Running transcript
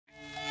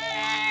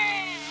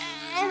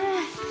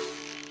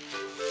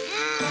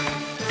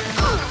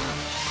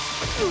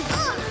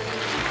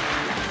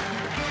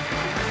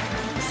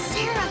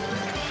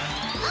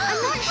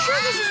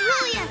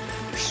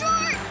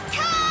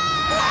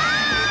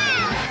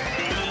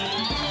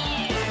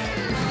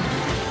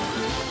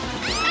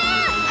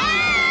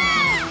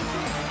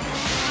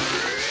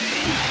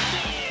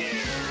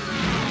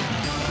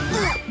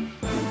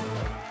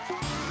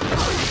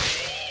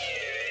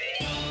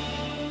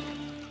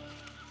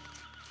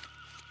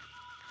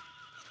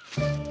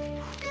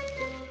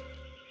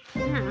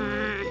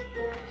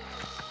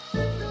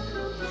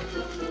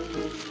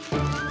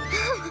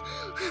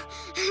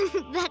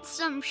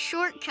some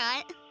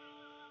shortcut.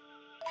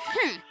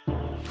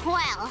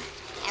 Well,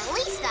 at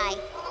least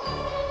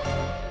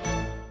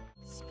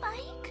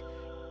Spike,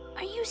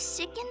 are you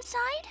sick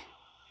inside?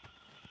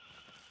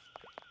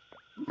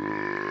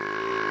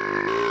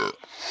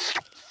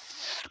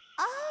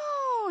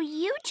 Oh,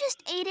 you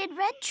just ate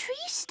red tree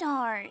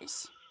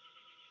stars.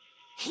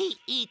 He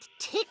eats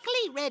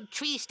tickly red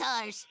tree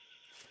stars.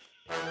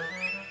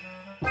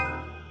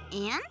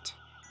 And?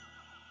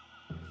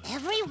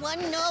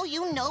 Everyone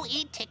you know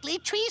eat tickly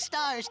tree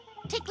stars.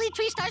 Tickly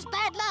tree stars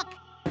bad luck.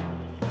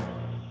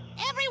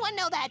 Everyone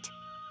know that.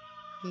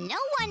 No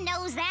one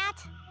knows that.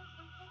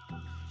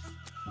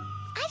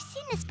 I've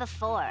seen this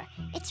before.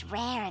 It's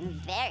rare and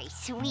very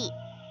sweet.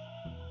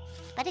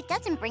 But it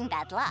doesn't bring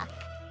bad luck.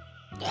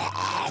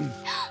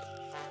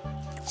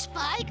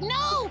 Spike,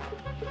 no!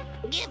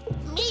 Give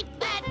me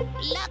bad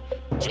luck,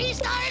 tree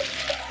stars!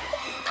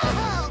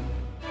 Oh!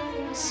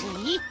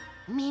 See?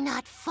 Me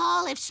not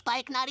fall if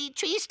Spike not eat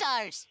tree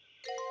stars.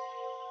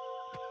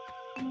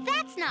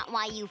 That's not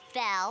why you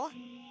fell.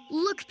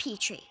 Look,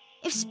 Petrie,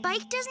 if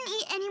Spike doesn't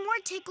eat any more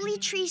tickly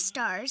tree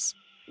stars,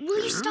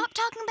 will you stop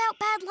talking about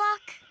bad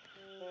luck?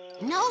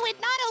 No, it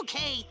not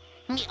okay.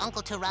 Me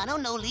Uncle Tyranno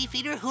no leaf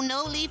eater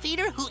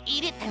who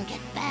eat it and get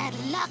bad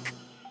luck.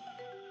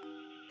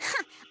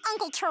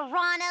 Uncle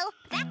Tyranno,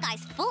 that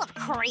guy's full of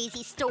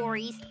crazy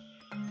stories.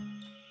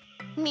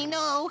 Me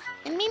know,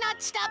 and me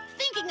not stop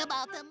thinking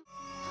about them.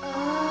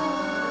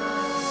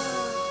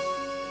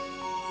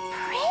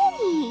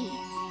 Pretty.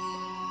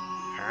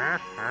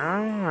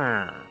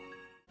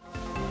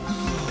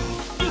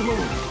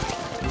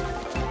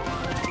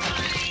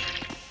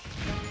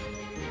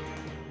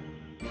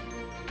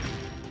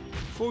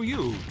 For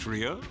you,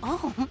 Tria.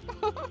 Oh,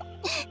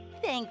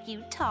 thank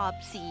you,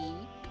 Topsy.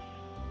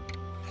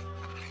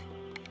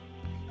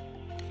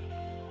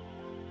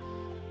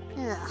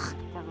 Ugh,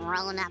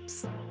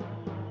 grown-ups.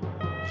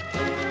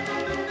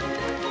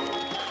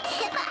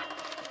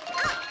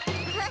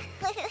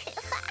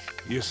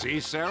 You see,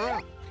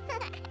 Sarah?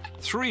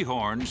 Three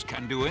horns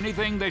can do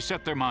anything they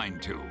set their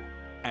mind to,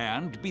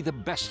 and be the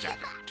best at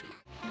it, too.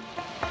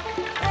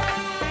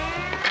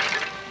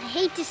 I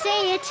hate to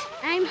say it,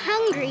 I'm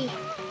hungry.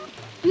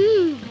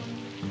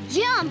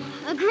 Yum,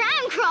 a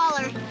ground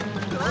crawler.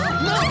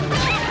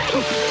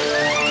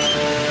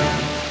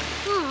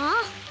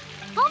 Aw,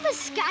 all the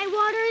sky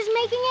water is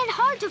making it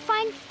hard to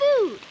find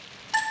food.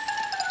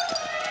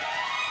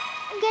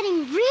 I'm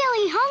getting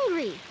really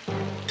hungry.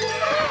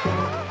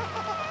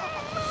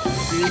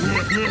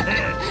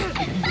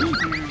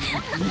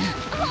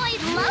 Oh, I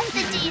love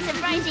the days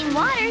of rising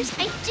waters.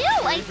 I do.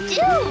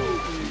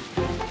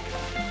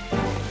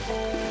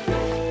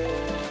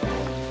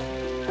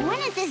 When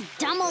is this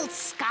dumb old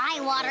sky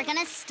water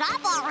gonna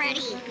stop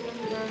already?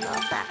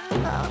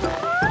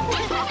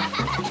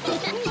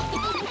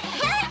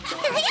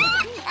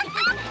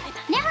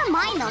 Never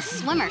mind those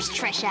swimmers,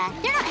 Trisha.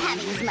 They're not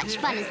having as much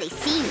fun as they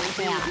seem like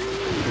they are.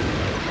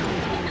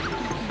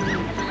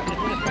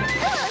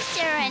 Hello,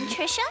 Sarah and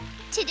Trisha.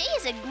 Today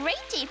is a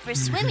great day for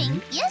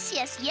swimming. Yes.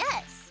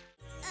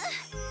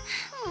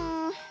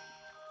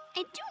 I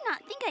do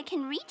not think I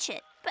can reach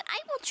it, but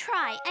I will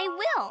try. I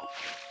will.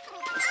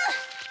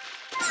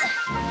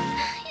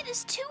 It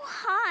is too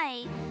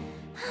high.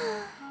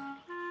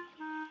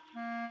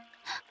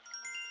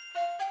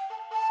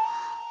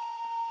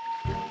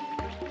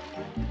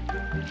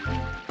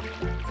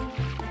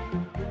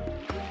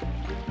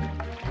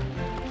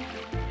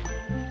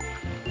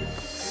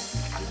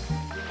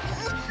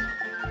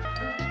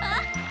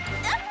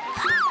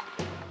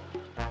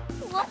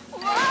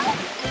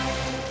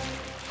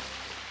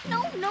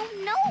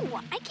 No,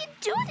 I can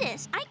do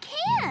this. I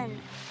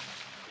can.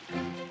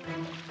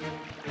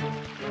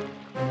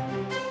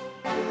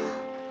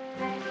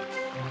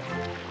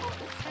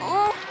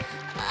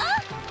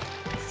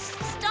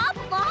 Stop,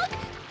 Log.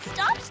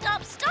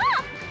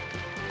 Stop.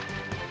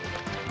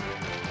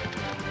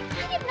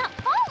 I am not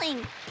falling.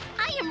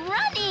 I am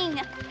running.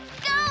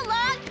 Go,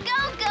 Log. Go.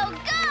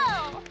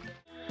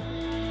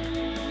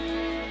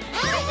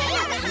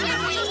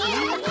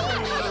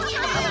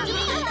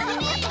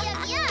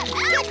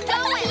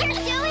 You're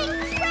doing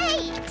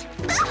great!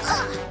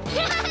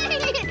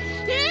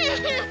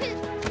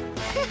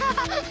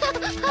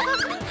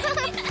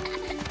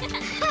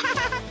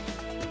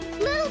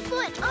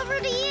 Littlefoot, over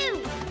to you!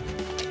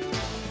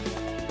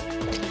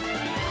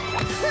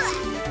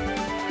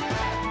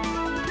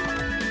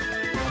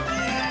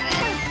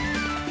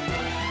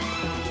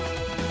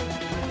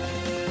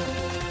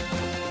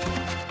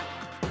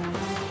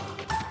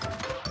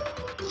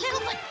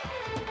 Littlefoot!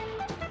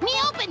 Me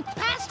open!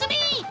 Pass to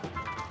me!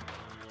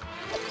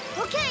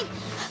 Okay,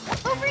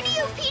 over to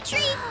you,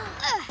 Petrie!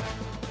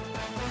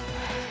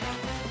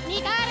 Me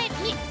got it!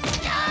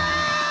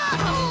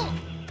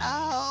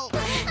 Oh!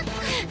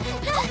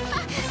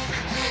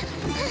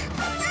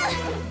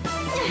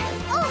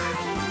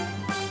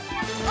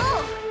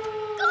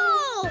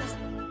 Gold!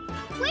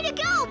 Way to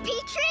go,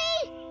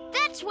 Petrie!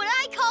 That's what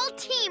I call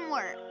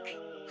teamwork.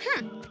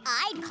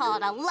 I'd call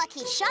it a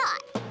lucky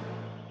shot.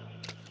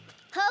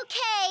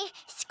 Okay,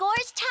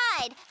 score's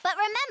tied. But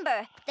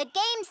remember, the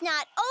game's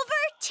not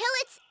over till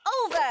it's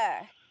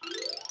over.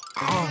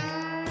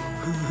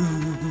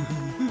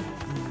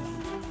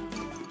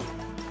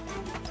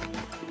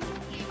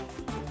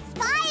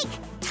 Spike,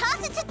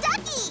 toss it to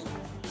Ducky.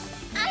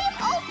 I am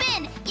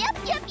open. Yup,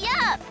 yup,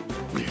 yup.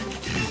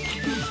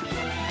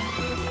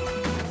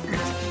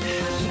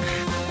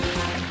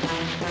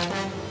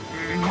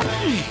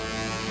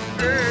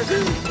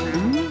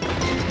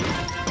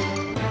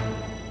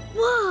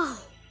 Whoa!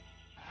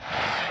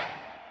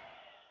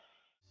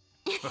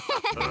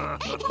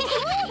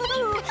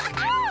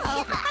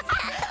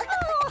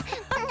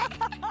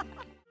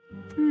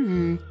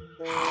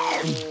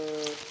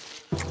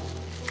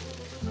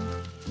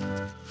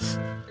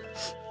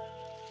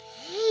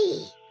 Hey,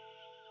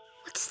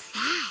 what's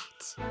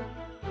that?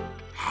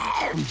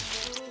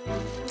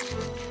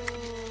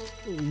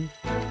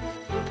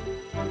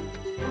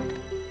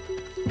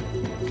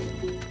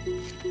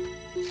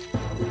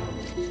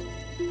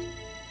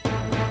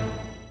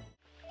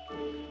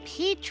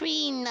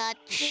 Petrie, not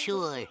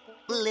sure.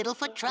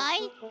 Littlefoot,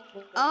 try?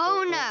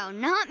 Oh no,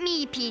 not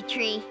me,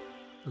 Petrie.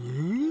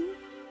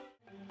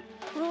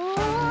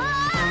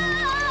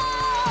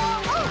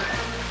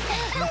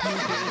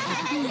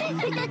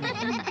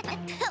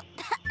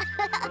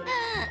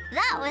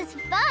 That was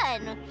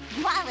fun,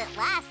 while it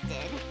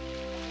lasted.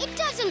 It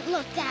doesn't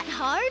look that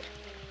hard.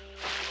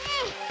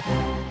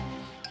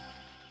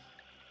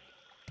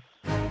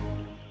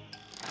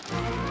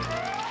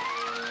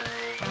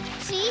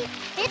 See?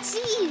 It's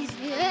easy.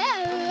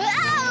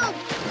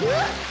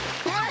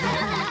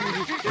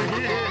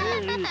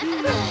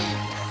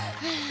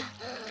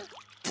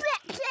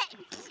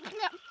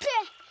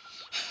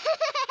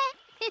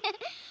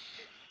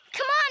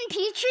 Come on,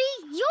 Petrie,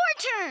 your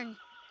turn.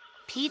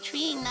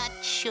 Petrie, not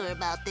sure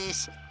about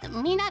this.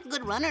 Me not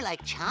good runner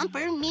like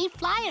Chomper, me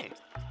flyer.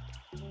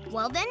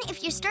 Well then,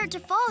 if you start to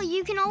fall,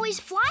 you can always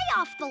fly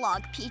off the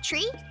log,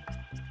 Petrie.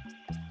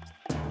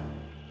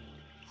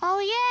 Oh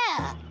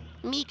yeah,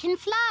 me can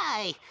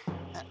fly.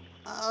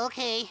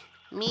 Okay,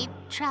 me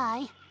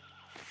try.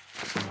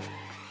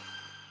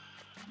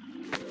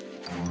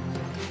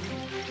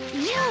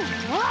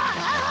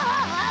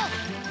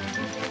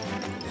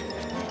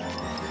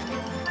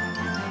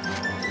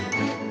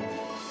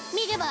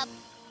 Me give up.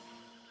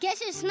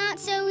 Guess it's not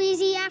so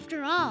easy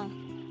after all.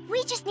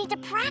 We just need to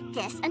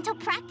practice until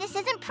practice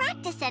isn't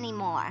practice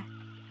anymore.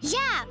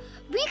 Yeah,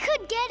 we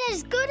could get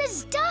as good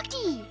as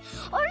Ducky,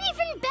 or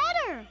even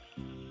better.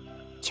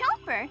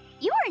 Chomper,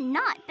 you are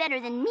not better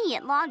than me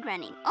at log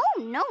running.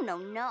 Oh, no, no,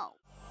 no.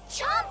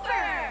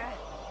 Chomper!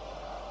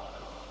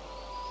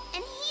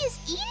 And he is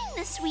eating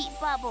the sweet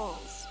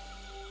bubbles.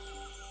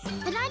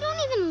 But I don't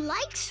even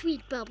like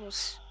sweet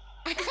bubbles.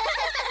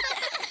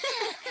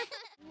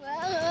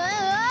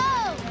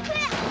 Whoa!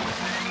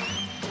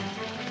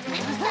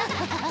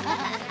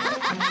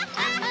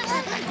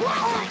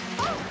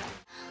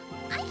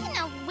 I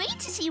cannot wait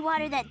to see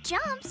water that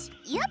jumps.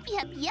 Yup,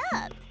 yup,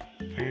 yup.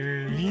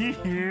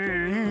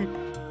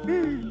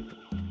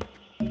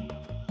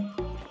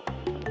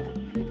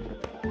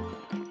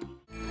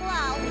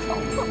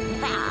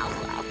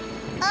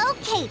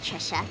 Okay,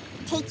 Trisha.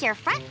 Take your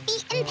front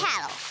feet and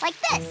paddle, like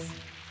this.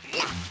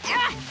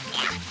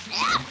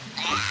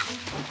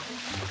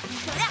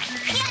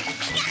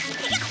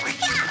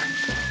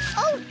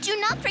 Oh, do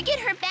not forget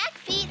her back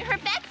feet. Her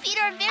back feet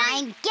are very...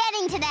 I'm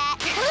getting to that.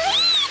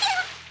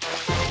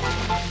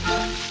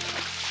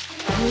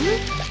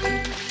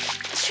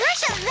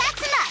 Trisha,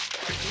 that's enough.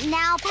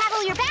 Now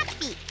paddle your back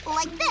feet,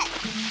 like this.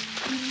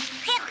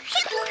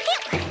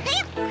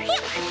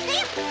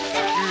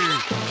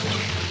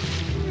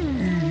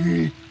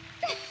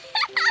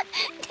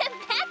 The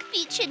back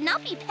feet should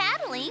not be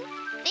paddling.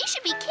 They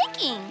should be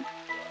kicking.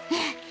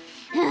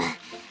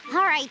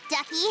 All right,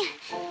 Ducky.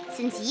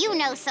 Since you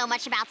know so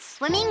much about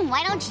swimming,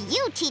 why don't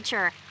you teach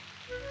her?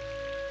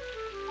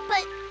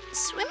 But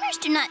swimmers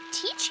do not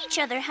teach each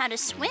other how to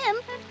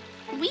swim.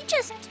 We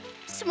just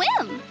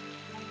swim.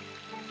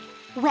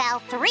 Well,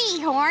 Three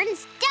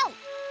Horns don't.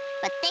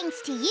 But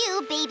thanks to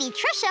you, baby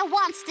Trisha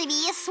wants to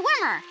be a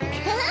swimmer.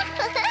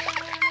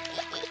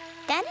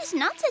 That is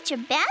not such a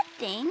bad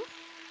thing.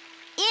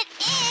 It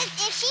is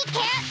if she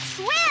can't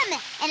swim.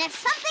 And if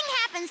something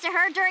happens to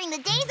her during the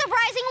days of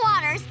rising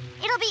waters,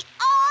 it'll be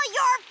all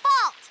your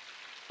fault.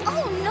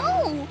 Oh,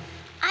 no.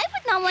 I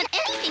would not want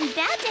anything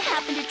bad to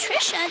happen to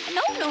Trisha.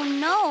 No, no,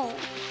 no.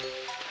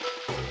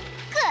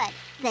 Good.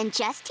 Then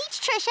just teach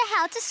Trisha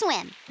how to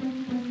swim.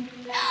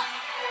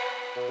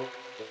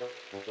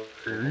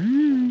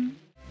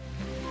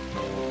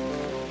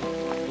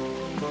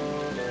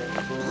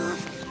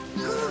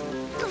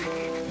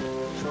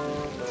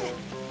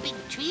 Big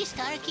tree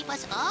star keep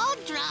us all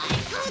dry.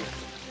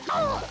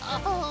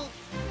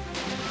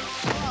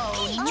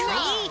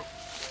 Petrie!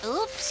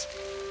 Oops.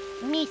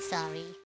 Me sorry.